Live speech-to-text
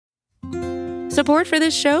Support for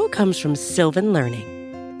this show comes from Sylvan Learning.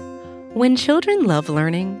 When children love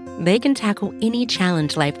learning, they can tackle any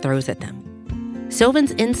challenge life throws at them.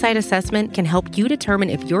 Sylvan's Insight Assessment can help you determine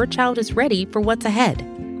if your child is ready for what's ahead.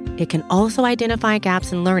 It can also identify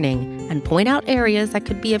gaps in learning and point out areas that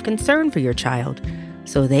could be of concern for your child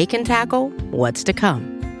so they can tackle what's to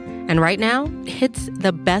come. And right now, it's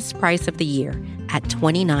the best price of the year at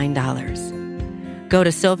 $29. Go to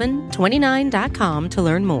sylvan29.com to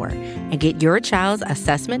learn more and get your child's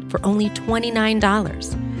assessment for only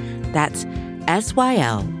 $29. That's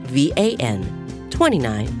SYLVAN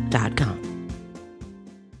 29.com.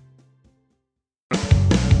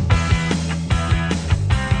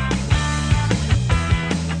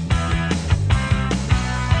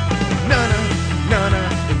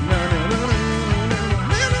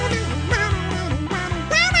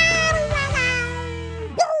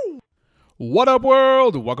 Whaddup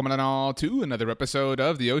World? Welcome on all to another episode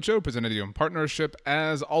of the Ocho, presented to you in partnership,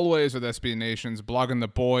 as always, with SB Nation's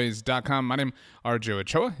bloggingtheboys.com. My name is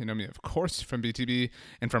Ocho. You know me, of course, from BTB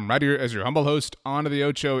and from right here as your humble host on the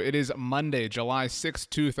Ocho. It is Monday, July 6,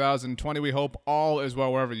 2020. We hope all is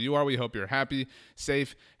well wherever you are. We hope you're happy,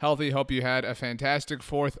 safe, healthy. Hope you had a fantastic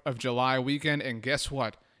 4th of July weekend. And guess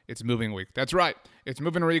what? It's moving week. That's right. It's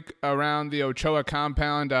moving week around the Ochoa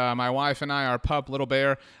compound. My wife and I, our pup, Little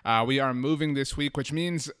Bear, we are moving this week, which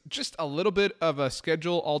means just a little bit of a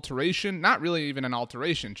schedule alteration. Not really even an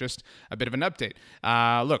alteration, just a bit of an update.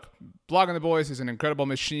 Look, Blogging the Boys is an incredible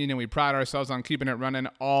machine, and we pride ourselves on keeping it running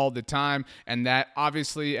all the time, and that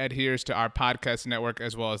obviously adheres to our podcast network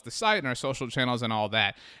as well as the site and our social channels and all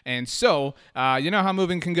that. And so, you know how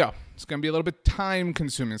moving can go. It's going to be a little bit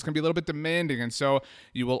time-consuming. It's going to be a little bit demanding, and so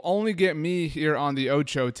you will only get me here on the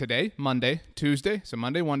Ocho today, Monday, Tuesday. So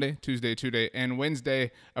Monday, one day, Tuesday, 2 day, and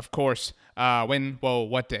Wednesday, of course.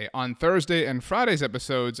 What day? On Thursday and Friday's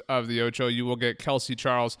episodes of the Ocho, you will get Kelsey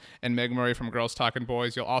Charles and Meg Murray from Girls Talking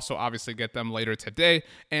Boys. You'll also obviously get them later today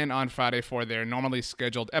and on Friday for their normally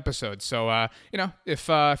scheduled episodes. So, if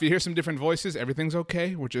you hear some different voices, everything's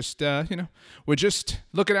okay. We're just, we're just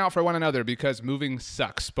looking out for one another because moving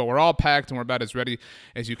sucks. But we're all packed and we're about as ready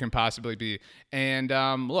as you can possibly be. And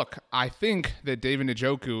look, I think that David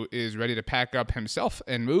Njoku is ready to pack up himself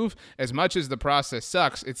and move. As much as the process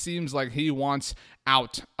sucks, it seems like he wants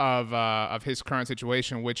out of his current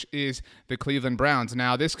situation, which is the Cleveland Browns.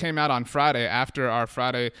 Now, this came out on Friday after our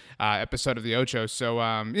Friday episode of the Ocho. So,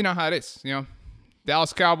 you know how it is. You know,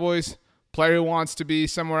 Dallas Cowboys, player who wants to be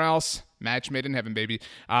somewhere else. Match made in heaven, baby.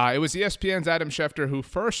 It was ESPN's Adam Schefter who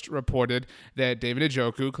first reported that David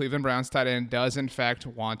Njoku, Cleveland Browns tight end, does in fact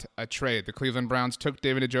want a trade. The Cleveland Browns took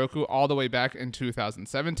David Njoku all the way back in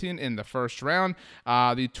 2017 in the first round.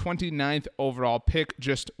 The 29th overall pick,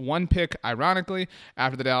 just one pick, ironically,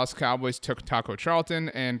 after the Dallas Cowboys took Taco Charlton,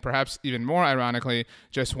 and perhaps even more ironically,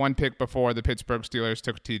 just one pick before the Pittsburgh Steelers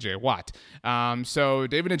took TJ Watt. So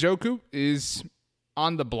David Njoku is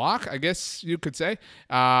on the block, I guess you could say.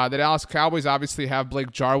 The Dallas Cowboys obviously have Blake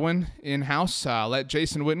Jarwin in-house. Let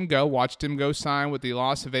Jason Witten go. Watched him go sign with the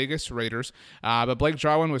Las Vegas Raiders. But Blake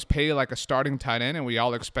Jarwin was paid like a starting tight end, and we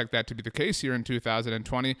all expect that to be the case here in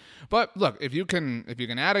 2020. But look, if you can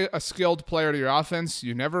add a skilled player to your offense,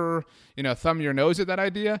 you never, thumb your nose at that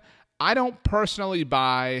idea. I don't personally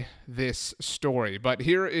buy this story, but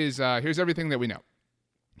here's everything that we know.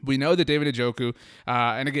 We know that David Njoku,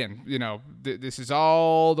 and again, this is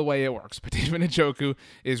all the way it works, but David Njoku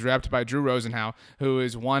is repped by Drew Rosenhaus, who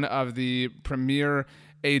is one of the premier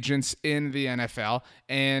agents in the NFL.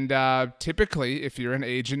 And typically, if you're an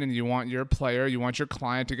agent and you want your player, you want your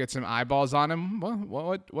client to get some eyeballs on him,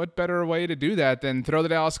 well, what better way to do that than throw the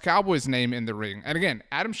Dallas Cowboys name in the ring? And again,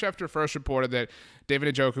 Adam Schefter first reported that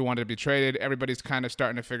David Njoku wanted to be traded. Everybody's kind of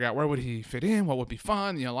starting to figure out where would he fit in, what would be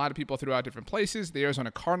fun. A lot of people threw out different places. The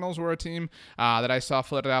Arizona Cardinals were a team that I saw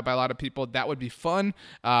floated out by a lot of people. That would be fun.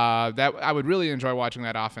 That I would really enjoy watching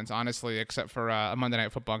that offense, honestly, except for a Monday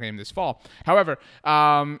Night Football game this fall. However,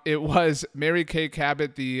 it was Mary Kay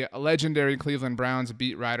Cabot, the legendary Cleveland Browns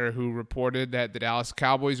beat writer, who reported that the Dallas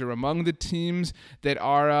Cowboys are among the teams that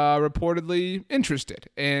are reportedly interested.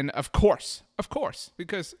 And of course,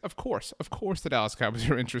 because of course the Dallas Cowboys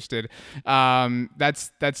are interested.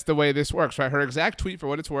 That's the way this works, right? Her exact tweet, for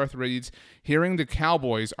what it's worth, reads, "Hearing the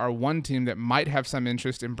Cowboys are one team that might have some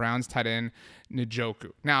interest in Browns tight end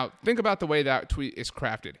Njoku." Now, think about the way that tweet is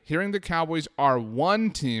crafted. Hearing the Cowboys are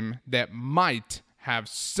one team that might have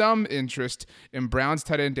some interest in Browns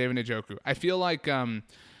tight end David Njoku. I feel like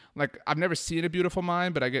like, I've never seen A Beautiful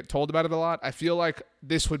Mind, but I get told about it a lot. I feel like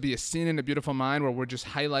this would be a scene in A Beautiful Mind where we're just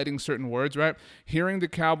highlighting certain words, right? Hearing the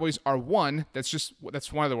Cowboys are one, that's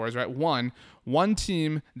one of the words, right? One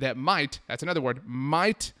team that that's another word,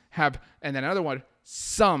 might have, and then another word,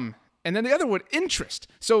 some, and then the other word, interest.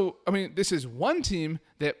 So, I mean, this is one team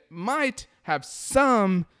that might have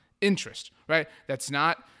some interest, right? That's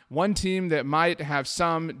not one team that might have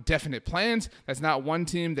some definite plans. That's not one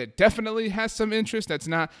team that definitely has some interest. That's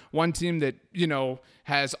not one team that,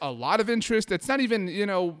 has a lot of interest. That's not even,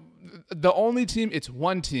 the only team. It's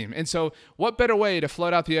one team. And so what better way to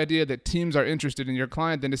float out the idea that teams are interested in your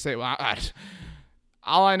client than to say, well,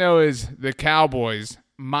 all I know is the Cowboys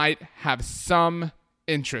might have some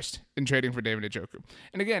interest in trading for David Njoku.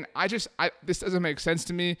 And again, this doesn't make sense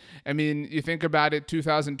to me. I mean, you think about it,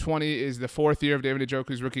 2020 is the fourth year of David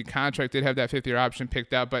Njoku's rookie contract. Did have that fifth-year option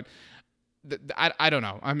picked out, but I don't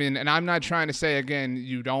know. I mean, and I'm not trying to say, again,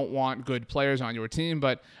 you don't want good players on your team,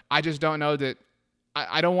 but I just don't know that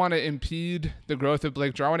I don't want to impede the growth of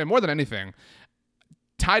Blake Jarwin. And more than anything,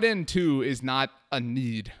 tight end 2 is not a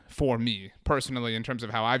need for me personally in terms of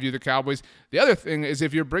how I view the Cowboys. The other thing is,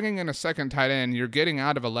 if you're bringing in a second tight end, you're getting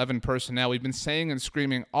out of 11 personnel. We've been saying and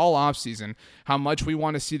screaming all offseason how much we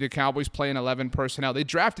want to see the Cowboys play in 11 personnel. They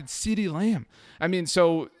drafted CeeDee Lamb. I mean,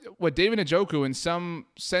 so what David Njoku in some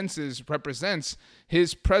senses represents,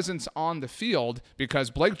 his presence on the field, because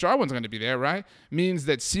Blake Jarwin's going to be there, right, means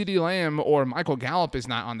that CeeDee Lamb or Michael Gallup is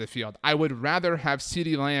not on the field. I would rather have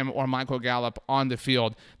CeeDee Lamb or Michael Gallup on the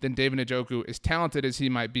field than David Njoku, as talented as he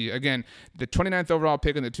might be. Again, the 29th overall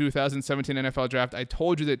pick in the 2017 NFL draft, I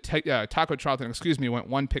told you that Taco Charlton, went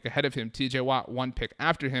one pick ahead of him. TJ Watt, one pick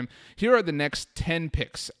after him. Here are the next 10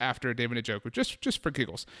 picks after David Njoku, just for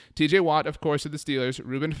giggles. TJ Watt, of course, to the Steelers.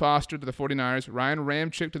 Reuben Foster to the 49ers. Ryan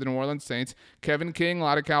Ramczyk to the New Orleans Saints. Kevin King, a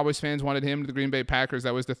lot of Cowboys fans wanted him to the Green Bay Packers.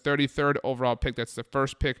 That was the 33rd overall pick. That's the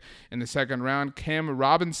first pick in the second round. Cam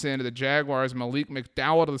Robinson to the Jaguars. Malik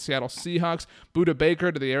McDowell to the Seattle Seahawks. Budda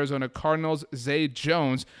Baker to the Arizona Cardinals. Zay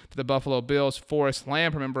Jones to the Buffalo Bills. Forrest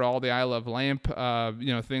Lamp, remember all the I Love Lamp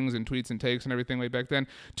things and tweets and takes and everything way back then,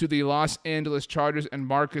 to the Los Angeles Chargers. And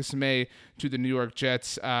Marcus May to the New York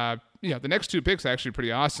Jets. The next two picks are actually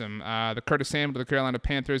pretty awesome. The Curtis Samuel to the Carolina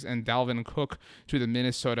Panthers and Dalvin Cook to the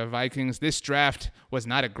Minnesota Vikings. This draft was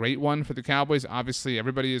not a great one for the Cowboys. Obviously,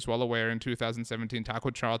 everybody is well aware in 2017, Taco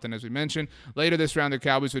Charlton, as we mentioned. Later this round, the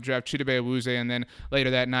Cowboys would draft Chidobe Awuzie, and then later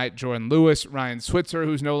that night, Jordan Lewis, Ryan Switzer,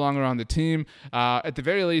 who's no longer on the team. At the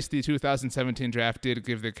very least, the 2017 draft did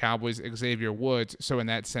give the Cowboys Xavier Woods, so in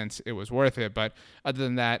that sense, it was worth it. But other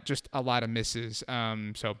than that, just a lot of misses.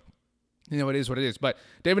 It is what it is. But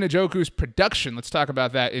David Njoku's production, let's talk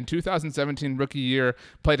about that. In 2017 rookie year,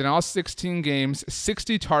 played in all 16 games,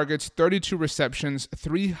 60 targets, 32 receptions,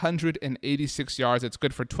 386 yards. It's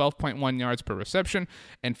good for 12.1 yards per reception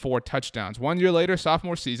and 4 touchdowns. 1 year later,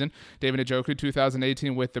 sophomore season, David Njoku,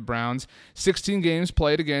 2018 with the Browns. 16 games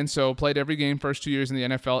played again, so played every game first 2 years in the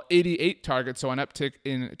NFL. 88 targets, so an uptick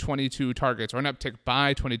in 22 targets, or an uptick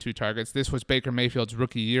by 22 targets. This was Baker Mayfield's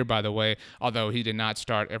rookie year, by the way, although he did not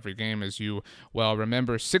start every game, as you well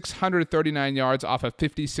remember. 639 yards off of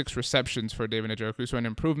 56 receptions for David Njoku, so an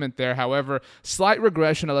improvement there. However, slight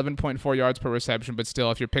regression, 11.4 yards per reception, but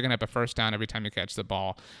still, if you're picking up a first down every time you catch the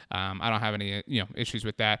ball, I don't have any issues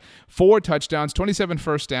with that. 4 touchdowns, 27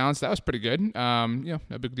 first downs. That was pretty good. No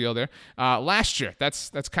big deal there. Last year,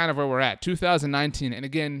 that's kind of where we're at. 2019, and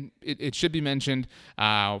again, it should be mentioned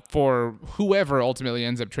for whoever ultimately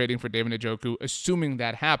ends up trading for David Njoku, assuming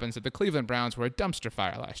that happens, that the Cleveland Browns were a dumpster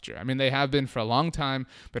fire last year. I mean, they have been for a long time,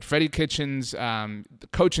 but Freddie Kitchens, the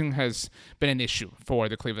coaching has been an issue for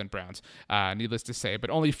the Cleveland Browns, needless to say. But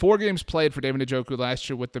only 4 games played for David Njoku last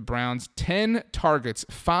year with the Browns, 10 targets,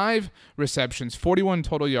 5 receptions, 41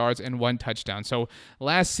 total yards, and 1 touchdown. So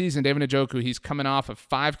last season, David Njoku, he's coming off of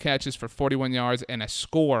 5 catches for 41 yards and a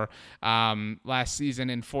score last season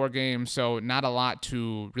in 4 games, so not a lot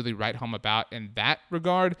to really write home about in that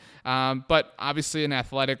regard. But obviously an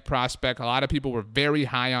athletic prospect. A lot of people were very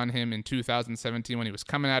high on him in 2017 when he was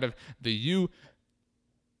coming out of the U.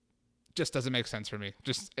 Just doesn't make sense for me.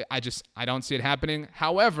 I don't see it happening.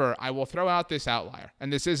 However, I will throw out this outlier,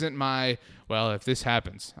 and this isn't my, well, if this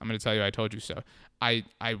happens, I'm going to tell you I told you so.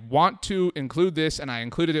 I want to include this, and I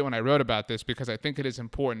included it when I wrote about this because I think it is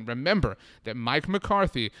important. Remember that Mike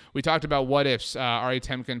McCarthy, we talked about what ifs, Ari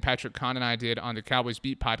Temkin, Patrick Kahn, and I did on the Cowboys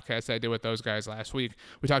Beat podcast that I did with those guys last week.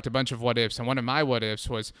 We talked a bunch of what ifs, and one of my what ifs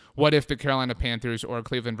was, what if the Carolina Panthers or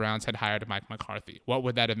Cleveland Browns had hired Mike McCarthy? What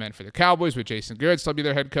would that have meant for the Cowboys? Would Jason Garrett still be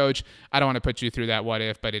their head coach? I don't want to put you through that what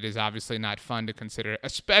if, but it is obviously not fun to consider,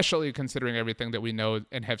 especially considering everything that we know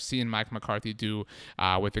and have seen Mike McCarthy McCarthy do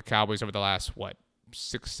with the Cowboys over the last,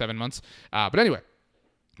 6-7 months? But anyway,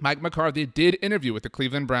 Mike McCarthy did interview with the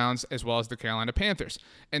Cleveland Browns as well as the Carolina Panthers.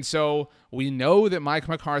 And so we know that Mike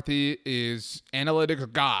McCarthy is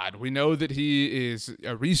analytics god. We know that he is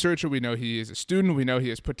a researcher. We know he is a student. We know he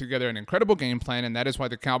has put together an incredible game plan, and that is why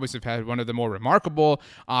the Cowboys have had one of the more remarkable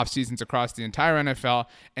off seasons across the entire NFL.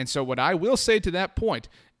 And so what I will say to that point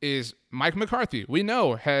is Mike McCarthy, we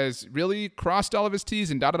know, has really crossed all of his T's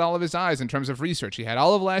and dotted all of his I's in terms of research. He had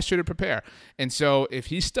all of last year to prepare. And so if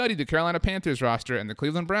he studied the Carolina Panthers roster and the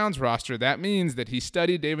Cleveland Browns roster, that means that he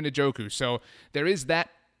studied David Njoku. So there is that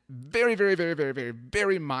very, very, very, very, very,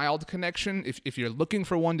 very mild connection. If you're looking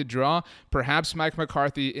for one to draw, perhaps Mike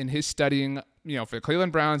McCarthy in his studying, for the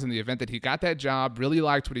Cleveland Browns in the event that he got that job, really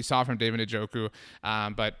liked what he saw from David Njoku.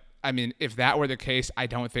 But I mean, if that were the case, I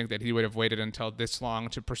don't think that he would have waited until this long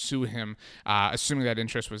to pursue him, assuming that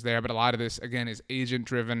interest was there. But a lot of this, again, is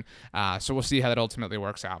agent-driven, so we'll see how that ultimately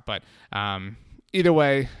works out. But either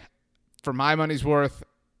way, for my money's worth,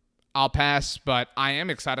 I'll pass, but I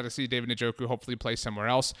am excited to see David Njoku hopefully play somewhere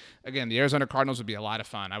else. Again, the Arizona Cardinals would be a lot of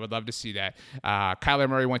fun. I would love to see that. Kyler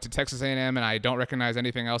Murray went to Texas A&M, and I don't recognize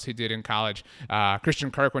anything else he did in college.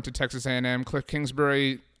 Christian Kirk went to Texas A&M. Cliff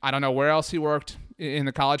Kingsbury, I don't know where else he worked in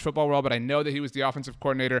the college football world, but I know that he was the offensive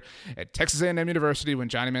coordinator at Texas A&M University when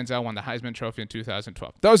Johnny Manziel won the Heisman Trophy in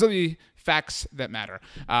 2012. Those are the facts that matter.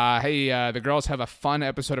 The girls have a fun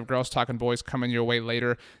episode of Girls Talking Boys coming your way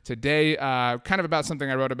later today, kind of about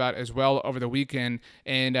something I wrote about as well over the weekend,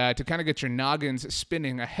 and to kind of get your noggins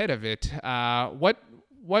spinning ahead of it,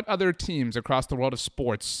 what other teams across the world of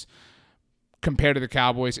sports compared to the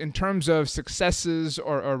Cowboys in terms of successes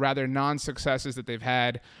or rather non-successes that they've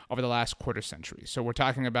had over the last quarter century. So we're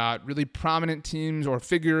talking about really prominent teams or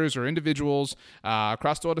figures or individuals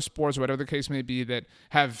across the world of sports, whatever the case may be, that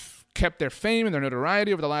have kept their fame and their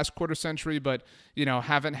notoriety over the last quarter century, but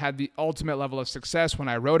haven't had the ultimate level of success. When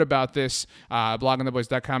I wrote about this,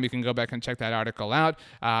 bloggingtheboys.com, you can go back and check that article out.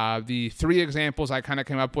 The three examples I kind of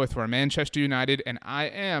came up with were Manchester United, and I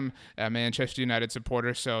am a Manchester United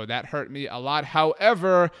supporter, so that hurt me a lot.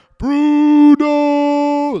 However,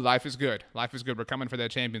 Bruno, life is good. Life is good. We're coming for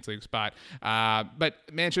that Champions League spot. But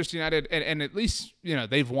Manchester United, and at least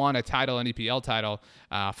they've won a title, an EPL title,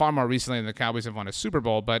 far more recently than the Cowboys have won a Super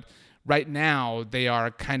Bowl, but right now they are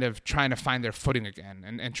kind of trying to find their footing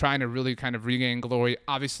again and trying to really kind of regain glory.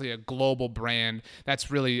 Obviously a global brand. That's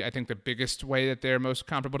really, I think, the biggest way that they're most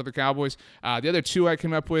comparable to the Cowboys. The other two I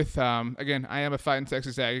came up with, again, I am a Fighting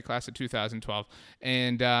Texas Aggie, class of 2012,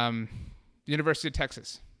 and University of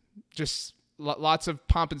Texas. Just lots of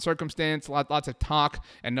pomp and circumstance, lots of talk,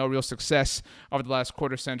 and no real success over the last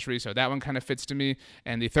quarter century. So that one kind of fits to me.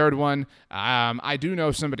 And the third one, I do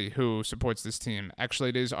know somebody who supports this team. Actually,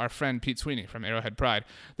 it is our friend Pete Sweeney from Arrowhead Pride.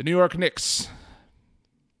 The New York Knicks.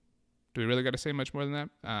 Do we really got to say much more than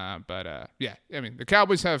that? Yeah, I mean, the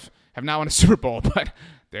Cowboys have not won a Super Bowl, but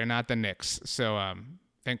they're not the Knicks. So,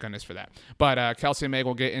 thank goodness for that. But Kelsey and Meg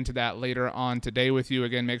will get into that later on today with you.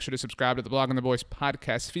 Again, make sure to subscribe to the Blogging the Boys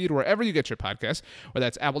podcast feed wherever you get your podcasts, whether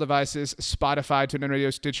that's Apple devices, Spotify, TuneIn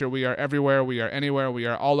Radio, Stitcher. We are everywhere. We are anywhere. We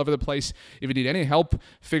are all over the place. If you need any help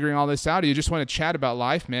figuring all this out, or you just want to chat about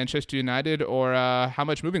life, Manchester United, or how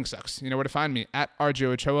much moving sucks, you know where to find me, at RJ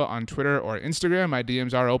Ochoa on Twitter or Instagram. My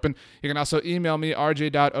DMs are open. You can also email me,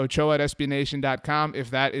 rj.ochoa@sbnation.com,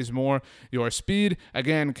 if that is more your speed.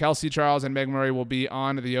 Again, Kelsey, Charles, and Meg Murray will be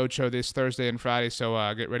on the Ocho this Thursday and Friday,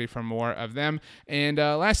 so get ready for more of them. And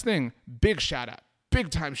last thing, big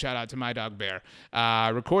time shout out to my dog Bear.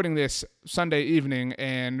 Recording this Sunday evening,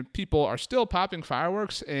 and people are still popping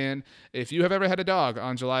fireworks. And if you have ever had a dog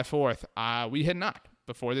on July 4th, we had not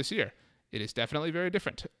before this year. It is definitely very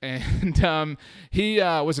different. And he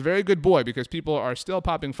was a very good boy because people are still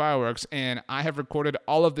popping fireworks, and I have recorded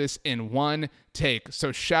all of this in one take.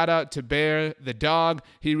 So shout out to Bear, the dog.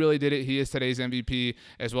 He really did it. He is today's MVP,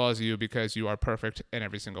 as well as you, because you are perfect in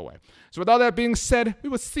every single way. So with all that being said, we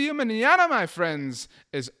will see you mañana, my friends.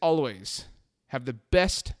 As always, have the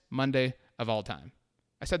best Monday of all time.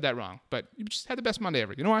 I said that wrong, but you just had the best Monday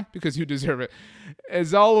ever. You know why? Because you deserve it.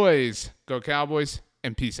 As always, go Cowboys,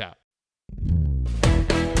 and peace out.